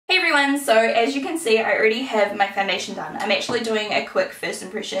everyone, so as you can see I already have my foundation done. I'm actually doing a quick first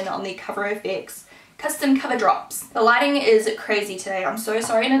impression on the Cover FX Custom Cover Drops. The lighting is crazy today, I'm so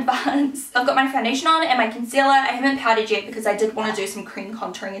sorry in advance. I've got my foundation on and my concealer. I haven't powdered yet because I did want to do some cream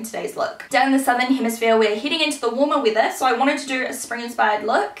contouring in today's look. Down in the southern hemisphere we're heading into the warmer weather, so I wanted to do a spring inspired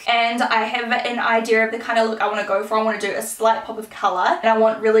look, and I have an idea of the kind of look I want to go for. I want to do a slight pop of colour and I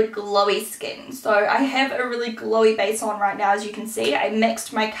want really glowy skin. So I have a really glowy base on right now, as you can see. I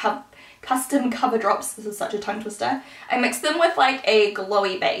mixed my Custom Cover Drops, this is such a tongue twister. I mixed them with like a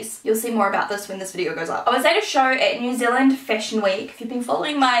glowy base. You'll see more about this when this video goes up. I was at a show at New Zealand Fashion Week. If you've been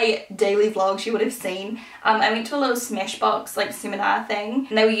following my daily vlogs you would have seen. I went to a little Smashbox like seminar thing,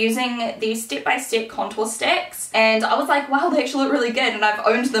 and they were using these step-by-step contour sticks, and I was like, wow, they actually look really good, and I've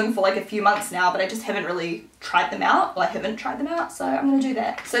owned them for like a few months now, but I just haven't really tried them out. Well, I haven't tried them out, so I'm gonna do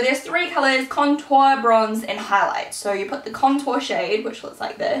that. So there's 3 colors: contour, bronze, and highlight. So you put the contour shade, which looks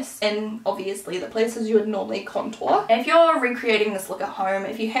like this, in obviously the places you would normally contour. And if you're recreating this look at home,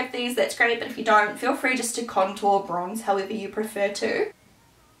 if you have these, that's great, but if you don't, feel free just to contour bronze however you prefer to.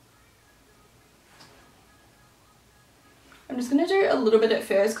 I'm just going to do a little bit at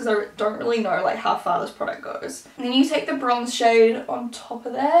first because I don't really know like how far this product goes. And then you take the bronze shade on top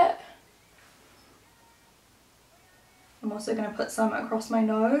of that. I'm also going to put some across my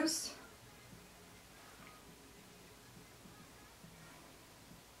nose.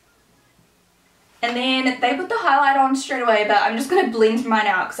 And then they put the highlight on straight away, but I'm just going to blend mine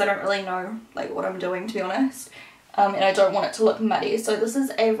out because I don't really know like what I'm doing, to be honest. And I don't want it to look muddy. So this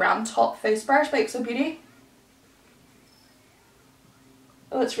is a round top face brush by xoBeauty.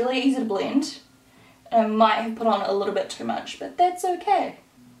 Oh, it's really easy to blend. I might have put on a little bit too much, but that's okay.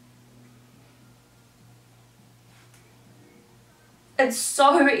 It's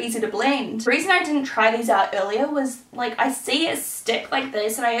so easy to blend. The reason I didn't try these out earlier was like I see a stick like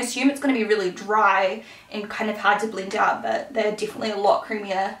this and I assume it's going to be really dry and kind of hard to blend out, but they're definitely a lot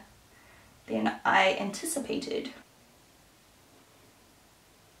creamier than I anticipated.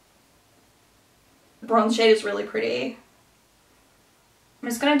 The bronze shade is really pretty. I'm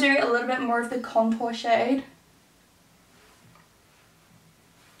just going to do a little bit more of the contour shade.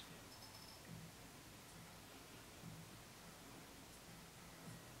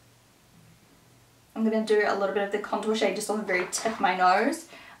 I'm going to do a little bit of the contour shade just on the very tip of my nose.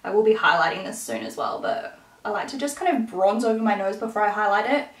 I will be highlighting this soon as well, but I like to just kind of bronze over my nose before I highlight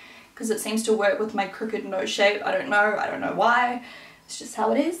it because it seems to work with my crooked nose shape. I don't know why. It's just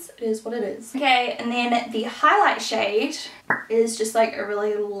how it is what it is. Okay, and then the highlight shade is just like a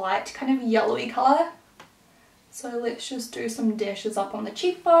really light kind of yellowy colour. So let's just do some dashes up on the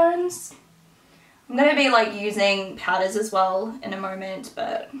cheekbones. I'm going to be like using powders as well in a moment,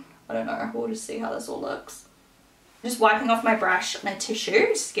 but I don't know, we'll just see how this all looks. Just wiping off my brush on a tissue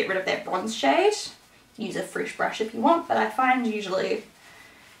just to get rid of that bronze shade. Use a fresh brush if you want, but I find usually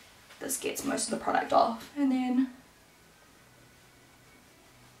this gets most of the product off. And then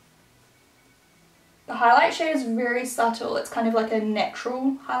the highlight shade is very subtle. It's kind of like a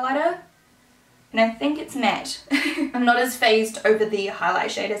natural highlighter. And I think it's matte. I'm not as phased over the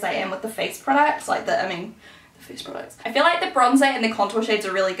highlight shade as I am with the face products. Like the face products. I feel like the bronzer and the contour shades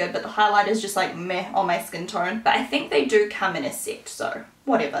are really good, but the highlight is just like meh on my skin tone. But I think they do come in a set, so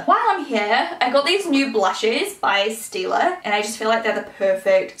whatever. While I'm here, I got these new blushes by Stila, and I just feel like they're the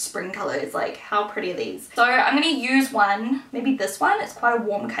perfect spring colors. Like, how pretty are these? So I'm going to use one, maybe this one. It's quite a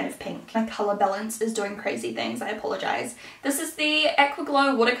warm kind of pink. My color balance is doing crazy things. I apologize. This is the Aqua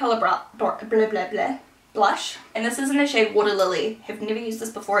Glow Watercolor blush, and this is in the shade Water Lily. Have never used this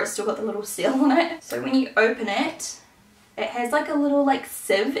before. It's still got the little seal on it. So when you open it, it has like a little like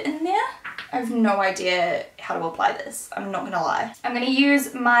sieve in there. I have no idea how to apply this, I'm not gonna lie. I'm gonna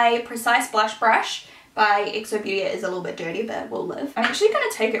use my Precise Blush Brush by xoBeauty. It is a little bit dirty, but we'll live. I'm actually gonna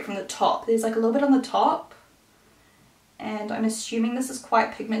take it from the top. There's like a little bit on the top, and I'm assuming this is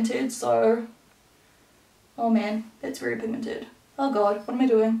quite pigmented, so oh man, that's very pigmented. Oh god, what am I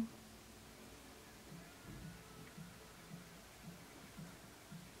doing?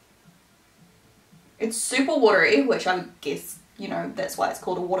 It's super watery, which I would guess, you know, that's why it's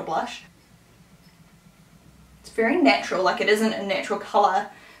called a water blush. It's very natural, like it isn't a natural colour,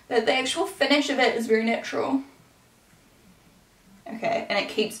 but the actual finish of it is very natural. Okay, and it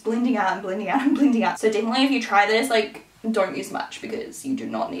keeps blending out and blending out and blending out. So definitely if you try this, like, don't use much because you do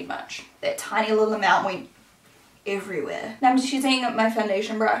not need much. That tiny little amount went everywhere. Now I'm just using my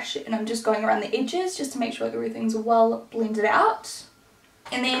foundation brush and I'm just going around the edges just to make sure everything's well blended out.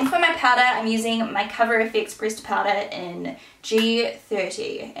 And then for my powder, I'm using my Cover FX pressed powder in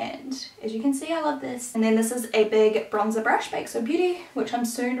G30, and as you can see, I love this. And then this is a big bronzer brush by xoBeauty, which I'm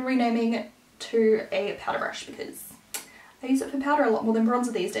soon renaming to a powder brush because I use it for powder a lot more than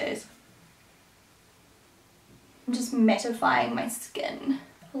bronzer these days. I'm just mattifying my skin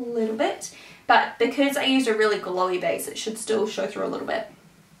a little bit, but because I used a really glowy base, it should still show through a little bit.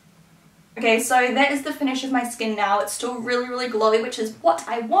 Okay, so that is the finish of my skin now. It's still really glowy, which is what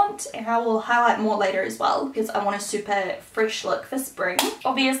I want, and I will highlight more later as well because I want a super fresh look for spring.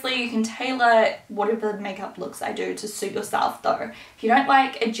 Obviously, you can tailor whatever makeup looks I do to suit yourself though. If you don't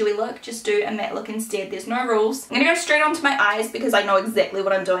like a dewy look, just do a matte look instead. There's no rules. I'm gonna go straight onto my eyes because I know exactly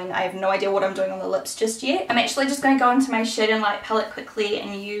what I'm doing. I have no idea what I'm doing on the lips just yet. I'm actually just gonna go into my Shade and Light palette quickly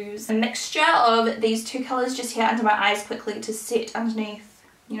and use a mixture of these two colors just here under my eyes quickly to set underneath,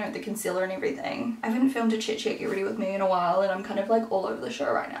 you know, the concealer and everything. I haven't filmed a Chit Get Ready With Me in a while and I'm kind of like all over the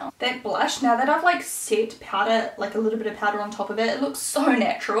show right now. That blush, now that I've like set powder, like a little bit of powder on top of it, it looks so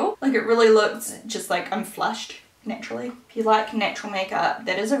natural. Like it really looks just like I'm flushed naturally. If you like natural makeup,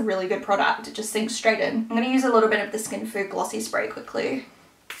 that is a really good product. It just sinks straight in. I'm going to use a little bit of the Skinfood Glossy Spray quickly,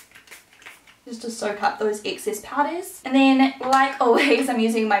 just to soak up those excess powders. And then, like always, I'm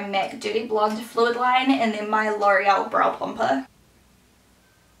using my MAC Dirty Blonde Fluid Line and then my L'Oreal Brow Plumper.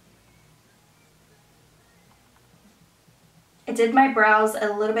 I did my brows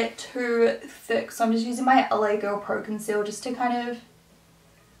a little bit too thick, so I'm just using my LA Girl Pro Conceal just to kind of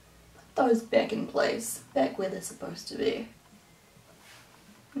put those back in place, back where they're supposed to be.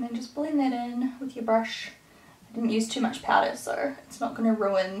 And then just blend that in with your brush. I didn't use too much powder, so it's not going to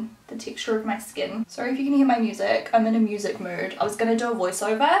ruin the texture of my skin. Sorry if you can hear my music, I'm in a music mood. I was going to do a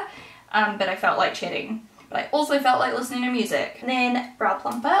voiceover, but I felt like chatting. But I also felt like listening to music. And then brow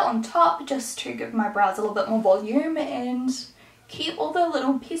plumper on top just to give my brows a little bit more volume and keep all the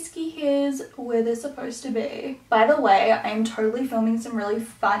little pesky hairs where they're supposed to be. By the way, I'm totally filming some really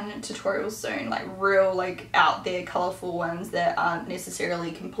fun tutorials soon, like real like out there colourful ones that aren't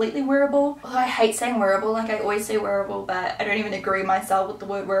necessarily completely wearable. Although I hate saying wearable, like I always say wearable, but I don't even agree myself with the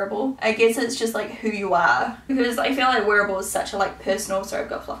word wearable. I guess it's just like who you are, because I feel like wearable is such a like personal, sorry I've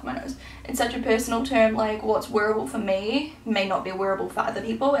got fluff on my nose. It's such a personal term, like what's wearable for me may not be wearable for other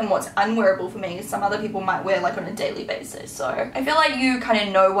people, and what's unwearable for me some other people might wear like on a daily basis. So I feel like you kind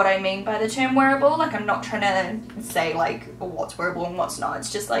of know what I mean by the term wearable. Like I'm not trying to say like what's wearable and what's not,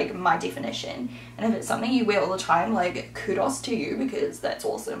 it's just like my definition. And if it's something you wear all the time, like kudos to you, because that's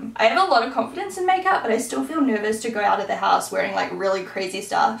awesome. I have a lot of confidence in makeup, but I still feel nervous to go out of the house wearing like really crazy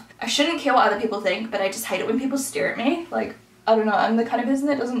stuff. I shouldn't care what other people think, but I just hate it when people stare at me. Like, I don't know, I'm the kind of person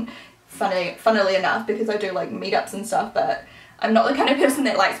that doesn't, funnily enough, because I do like meetups and stuff, but I'm not the kind of person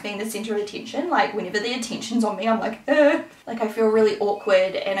that likes being the center of attention. Like whenever the attention's on me, I'm like, like I feel really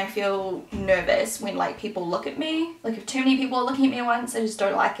awkward and I feel nervous when like people look at me. Like if too many people are looking at me at once, I just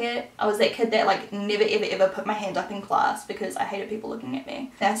don't like it. I was that kid that like never ever put my hand up in class because I hated people looking at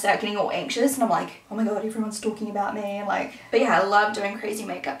me. Then I start getting all anxious and I'm like, oh my god, everyone's talking about me, and like, but yeah, I love doing crazy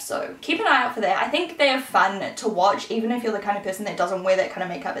makeup, so keep an eye out for that. I think they're fun to watch, even if you're the kind of person that doesn't wear that kind of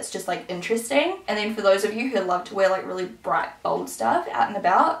makeup. It's just like interesting. And then for those of you who love to wear like really bright, bold stuff out and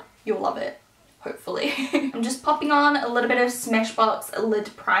about, you'll love it, hopefully. I'm just popping on a little bit of Smashbox Lid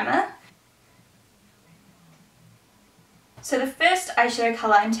Primer. So the first eyeshadow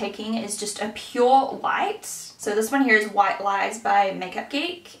colour I'm taking is just a pure white. So this one here is White Lies by Makeup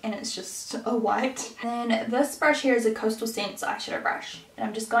Geek, and it's just a white. And then this brush here is a Coastal Scents eyeshadow brush, and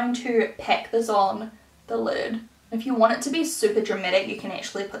I'm just going to pack this on the lid. If you want it to be super dramatic, you can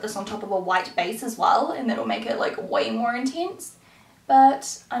actually put this on top of a white base as well, and that'll make it like way more intense.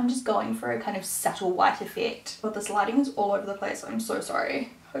 But I'm just going for a kind of subtle white effect. But this lighting is all over the place, I'm so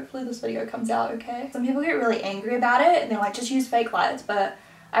sorry. Hopefully this video comes out okay. Some people get really angry about it and they're like, just use fake lights, but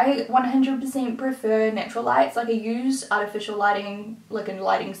I 100% prefer natural lights. Like I used artificial lighting, like a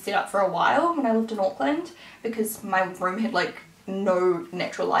lighting setup for a while when I lived in Auckland, because my room had like no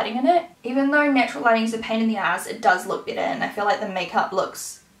natural lighting in it. Even though natural lighting is a pain in the ass, it does look better, and I feel like the makeup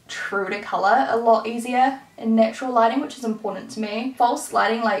looks true to colour a lot easier in natural lighting, which is important to me. False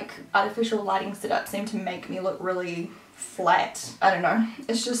lighting, like artificial lighting setups, seem to make me look really flat. I don't know,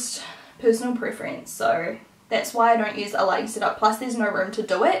 it's just personal preference, so that's why I don't use a lighting setup. Plus there's no room to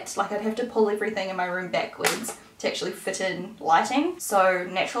do it, like I'd have to pull everything in my room backwards to actually fit in lighting. So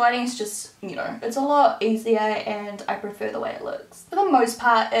natural lighting is just, you know, it's a lot easier and I prefer the way it looks. For the most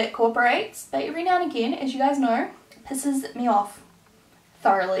part it cooperates, but every now and again, as you guys know, it pisses me off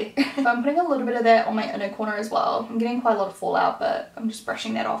thoroughly. So I'm putting a little bit of that on my inner corner as well. I'm getting quite a lot of fallout, but I'm just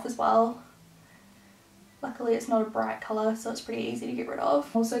brushing that off as well. Luckily it's not a bright colour, so it's pretty easy to get rid of.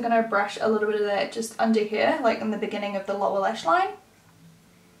 I'm also going to brush a little bit of that just under here, like in the beginning of the lower lash line.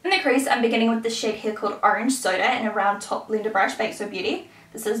 In the crease, I'm beginning with the shade here called Orange Soda and a round top blender brush by xoBeauty.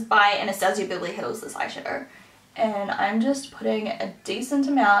 This is by Anastasia Beverly Hills, this eyeshadow. And I'm just putting a decent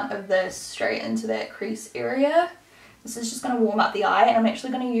amount of this straight into that crease area. This is just going to warm up the eye, and I'm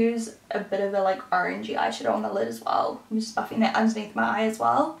actually going to use a bit of a like orangey eyeshadow on the lid as well. I'm just buffing that underneath my eye as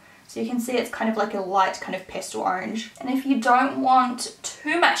well. So you can see it's kind of like a light kind of pastel orange. And if you don't want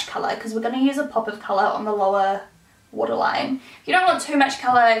too much colour, because we're going to use a pop of colour on the lower waterline. If you don't want too much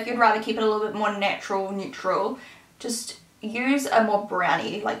colour, if you'd rather keep it a little bit more natural, neutral, just use a more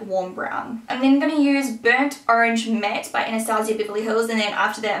browny, like warm brown. I'm then going to use Burnt Orange Matte by Anastasia Beverly Hills, and then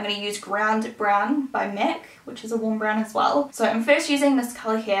after that I'm going to use Ground Brown by MAC, which is a warm brown as well. So I'm first using this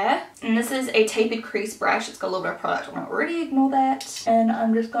colour here, and this is a tapered crease brush. It's got a little bit of product on it already, ignore that. And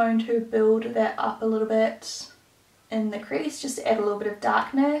I'm just going to build that up a little bit in the crease, just to add a little bit of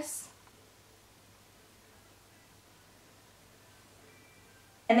darkness.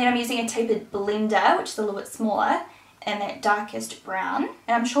 And then I'm using a tapered blender, which is a little bit smaller, and that darkest brown.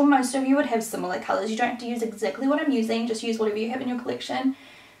 And I'm sure most of you would have similar colours. You don't have to use exactly what I'm using, just use whatever you have in your collection.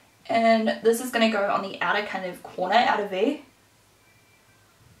 And this is going to go on the outer kind of corner, outer V.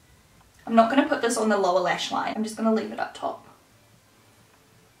 I'm not going to put this on the lower lash line, I'm just going to leave it up top.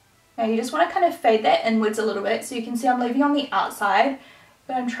 Now you just want to kind of fade that inwards a little bit, so you can see I'm leaving on the outside,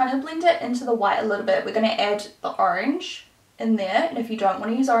 but I'm trying to blend it into the white a little bit. We're going to add the orange in there, and if you don't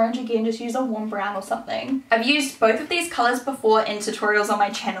want to use orange, again just use a warm brown or something. I've used both of these colours before in tutorials on my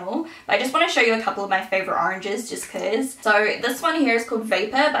channel, but I just want to show you a couple of my favourite oranges just because. So this one here is called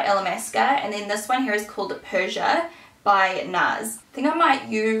Vapour by Illamasqua, and then this one here is called Persia by NARS. I think I might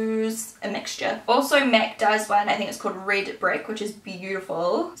use a mixture. Also MAC does one, I think it's called Red Brick, which is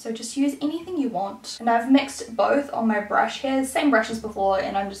beautiful. So just use anything you want. And I've mixed both on my brush here, same brush as before,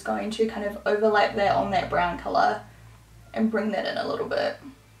 and I'm just going to kind of overlap that on that brown colour and bring that in a little bit.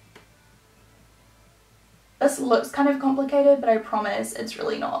 This looks kind of complicated, but I promise it's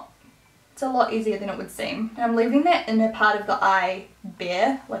really not. It's a lot easier than it would seem. And I'm leaving that inner part of the eye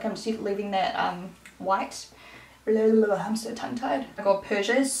bare, like I'm just leaving that white. I'm so tongue-tied. Oh my god,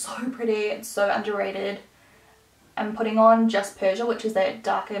 Persia is so pretty, it's so underrated. I'm putting on just Persia, which is that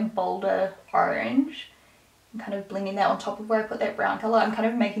darker, bolder orange. I'm kind of blending that on top of where I put that brown colour. I'm kind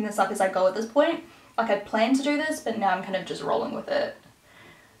of making this up as I go at this point. Like I'd planned to do this, but now I'm kind of just rolling with it.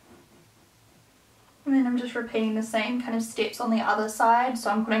 And then I'm just repeating the same kind of steps on the other side. So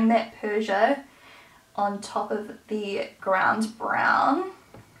I'm putting that Persia on top of the ground brown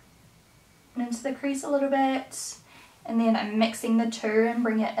and into the crease a little bit. And then I'm mixing the two and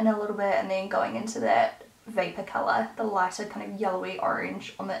bring it in a little bit, and then going into that Vapour colour, the lighter kind of yellowy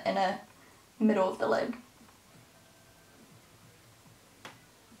orange on the inner middle of the lid.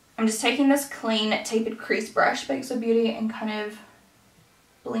 I'm just taking this clean tapered crease brush by xoBeauty and kind of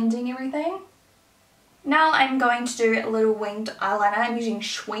blending everything. Now I'm going to do a little winged eyeliner. I'm using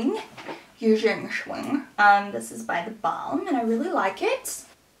Schwing. This is by the Balm, and I really like it.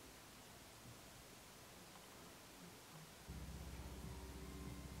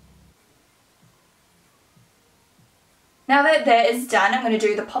 Now that that is done, I'm going to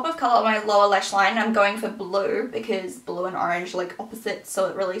do the pop of colour on my lower lash line. I'm going for blue because blue and orange are like opposites, so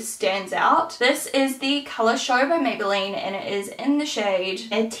it really stands out. This is the Colour Show by Maybelline, and it is in the shade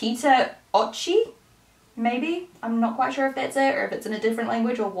Ita Brush, maybe? I'm not quite sure if that's it or if it's in a different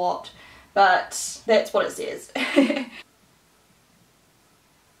language or what, but that's what it says. I'm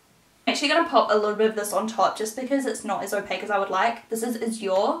actually going to pop a little bit of this on top just because it's not as opaque as I would like. This is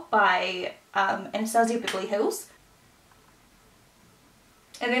Azure by Anastasia Beverly Hills.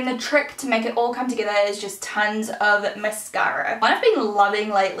 And then the trick to make it all come together is just tons of mascara. One I've been loving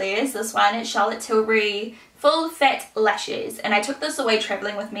lately is this one. It's Charlotte Tilbury Full Fat Lashes. And I took this away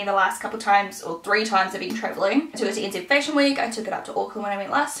travelling with me the last couple times, or 3 times I've been travelling. I took it to NZ Fashion Week, I took it up to Auckland when I went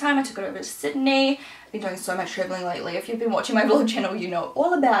last time, I took it over to Sydney. I've been doing so much travelling lately. If you've been watching my vlog channel, you know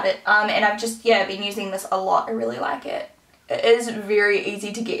all about it. And I've just, yeah, been using this a lot. I really like it. It is very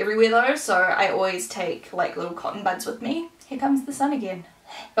easy to get everywhere though, so I always take like little cotton buds with me. Here comes the sun again.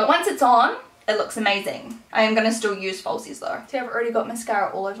 But once it's on, it looks amazing. I am going to still use falsies though. See, I've already got mascara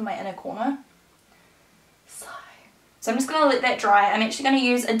all over my inner corner. So I'm just going to let that dry. I'm actually going to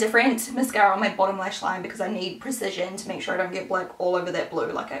use a different mascara on my bottom lash line because I need precision to make sure I don't get black all over that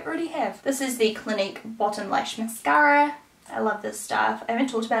blue like I already have. This is the Clinique Bottom Lash Mascara. I love this stuff. I haven't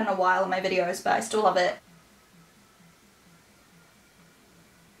talked about it in a while in my videos, but I still love it.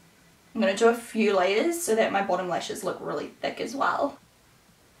 I'm going to do a few layers so that my bottom lashes look really thick as well.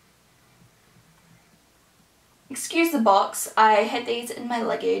 excuse the box, I had these in my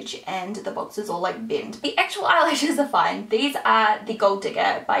luggage and the box is all like bent. The actual eyelashes are fine. These are the Gold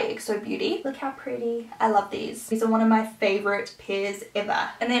Digger by xoBeauty. Look how pretty. I love these. These are one of my favorite pairs ever.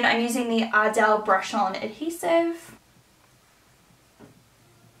 And then I'm using the Ardell brush on adhesive.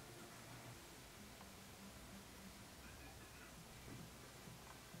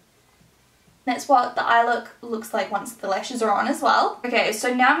 That's what the eye look looks like once the lashes are on as well. Okay,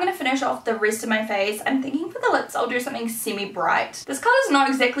 so now I'm going to finish off the rest of my face. I'm thinking for the lips I'll do something semi-bright. This colour is not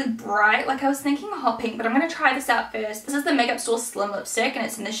exactly bright, like I was thinking hot pink, but I'm going to try this out first. This is the Makeup Store Slim Lipstick and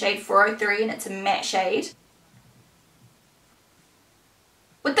it's in the shade 403 and it's a matte shade.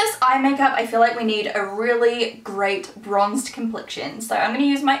 With this eye makeup, I feel like we need a really great bronzed complexion. So I'm going to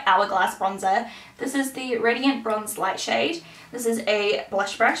use my Hourglass bronzer. This is the Radient Bronze Light shade. This is a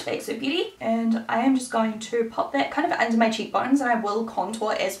blush brush by xoBeauty. And I am just going to pop that kind of under my cheekbones and I will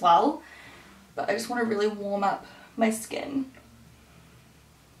contour as well. But I just want to really warm up my skin.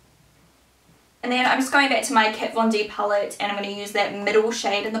 And then I'm just going back to my Kat Von D palette and I'm going to use that middle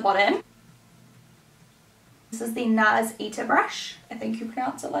shade in the bottom. This is the NARS Ita Brush. I think you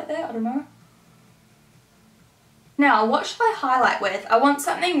pronounce it like that, I don't know. Now, what should I highlight with? I want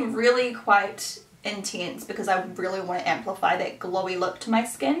something really quite intense because I really want to amplify that glowy look to my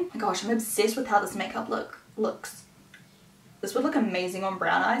skin. Oh my gosh, I'm obsessed with how this makeup looks. This would look amazing on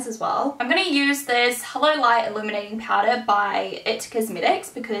brown eyes as well. I'm going to use this Hello Light Illuminating Powder by It Cosmetics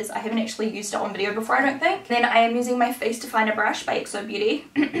because I haven't actually used it on video before, I don't think. Then I am using my Face Definer brush by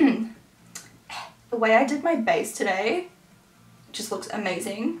xoBeauty. The way I did my base today just looks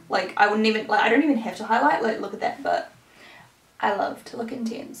amazing. Like I wouldn't even, like I don't even have to highlight, like look at that, but I love to look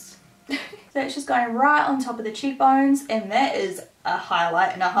intense. So it's just going right on top of the cheekbones and that is a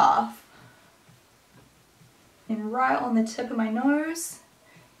highlight and a half. And right on the tip of my nose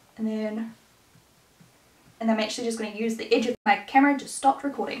and I'm actually just going to use the edge of my camera just stopped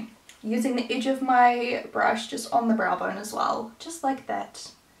recording. Using the edge of my brush just on the brow bone as well, just like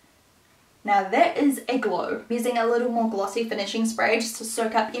that. Now that is a glow. I'm using a little more glossy finishing spray just to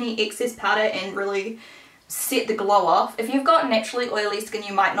soak up any excess powder and really set the glow off. If you've got naturally oily skin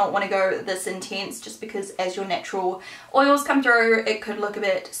you might not want to go this intense just because as your natural oils come through it could look a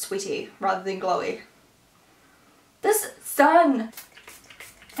bit sweaty rather than glowy. This sun!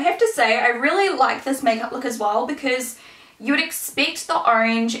 I have to say I really like this makeup look as well because you would expect the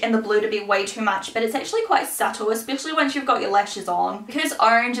orange and the blue to be way too much, but it's actually quite subtle, especially once you've got your lashes on. Because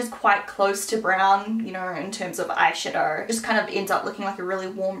orange is quite close to brown, you know, in terms of eyeshadow, it just kind of ends up looking like a really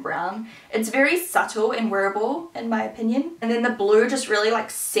warm brown. It's very subtle and wearable, in my opinion. And then the blue just really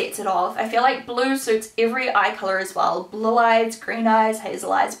like sets it off. I feel like blue suits every eye color as well. Blue eyes, green eyes,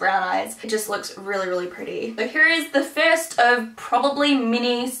 hazel eyes, brown eyes. It just looks really, really pretty. So here is the first of probably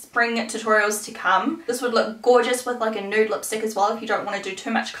many spring tutorials to come. This would look gorgeous with like a nude lipstick as well if you don't want to do too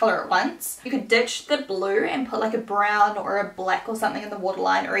much color at once. You could ditch the blue and put like a brown or a black or something in the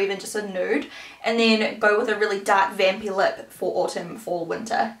waterline or even just a nude and then go with a really dark vampy lip for autumn, fall,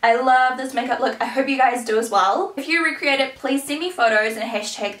 winter. I love this makeup look. I hope you guys do as well. If you recreate it, please send me photos and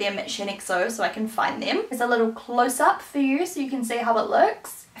hashtag them @ShinXO so I can find them. There's a little close-up for you so you can see how it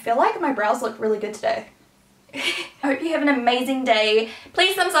looks. I feel like my brows look really good today. I hope you have an amazing day.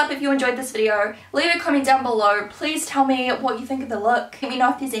 Please thumbs up if you enjoyed this video. Leave a comment down below. Please tell me what you think of the look. Let me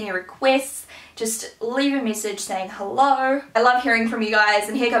know if there's any requests. Just leave a message saying hello. I love hearing from you guys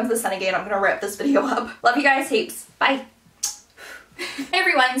and here comes the sun again. I'm gonna wrap this video up. Love you guys heaps. Bye. Hey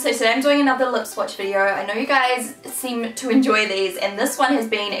everyone, so today I'm doing another lip swatch video. I know you guys seem to enjoy these and this one has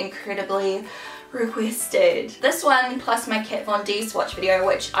been incredibly requested. This one plus my Kat Von D swatch video,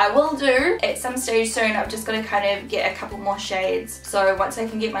 which I will do at some stage soon. I've just got to kind of get a couple more shades, so once I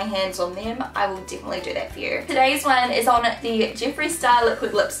can get my hands on them I will definitely do that for you. Today's one is on the Jeffree Star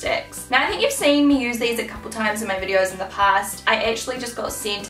liquid lipsticks. Now I think you've seen me use these a couple times in my videos in the past. I actually just got sent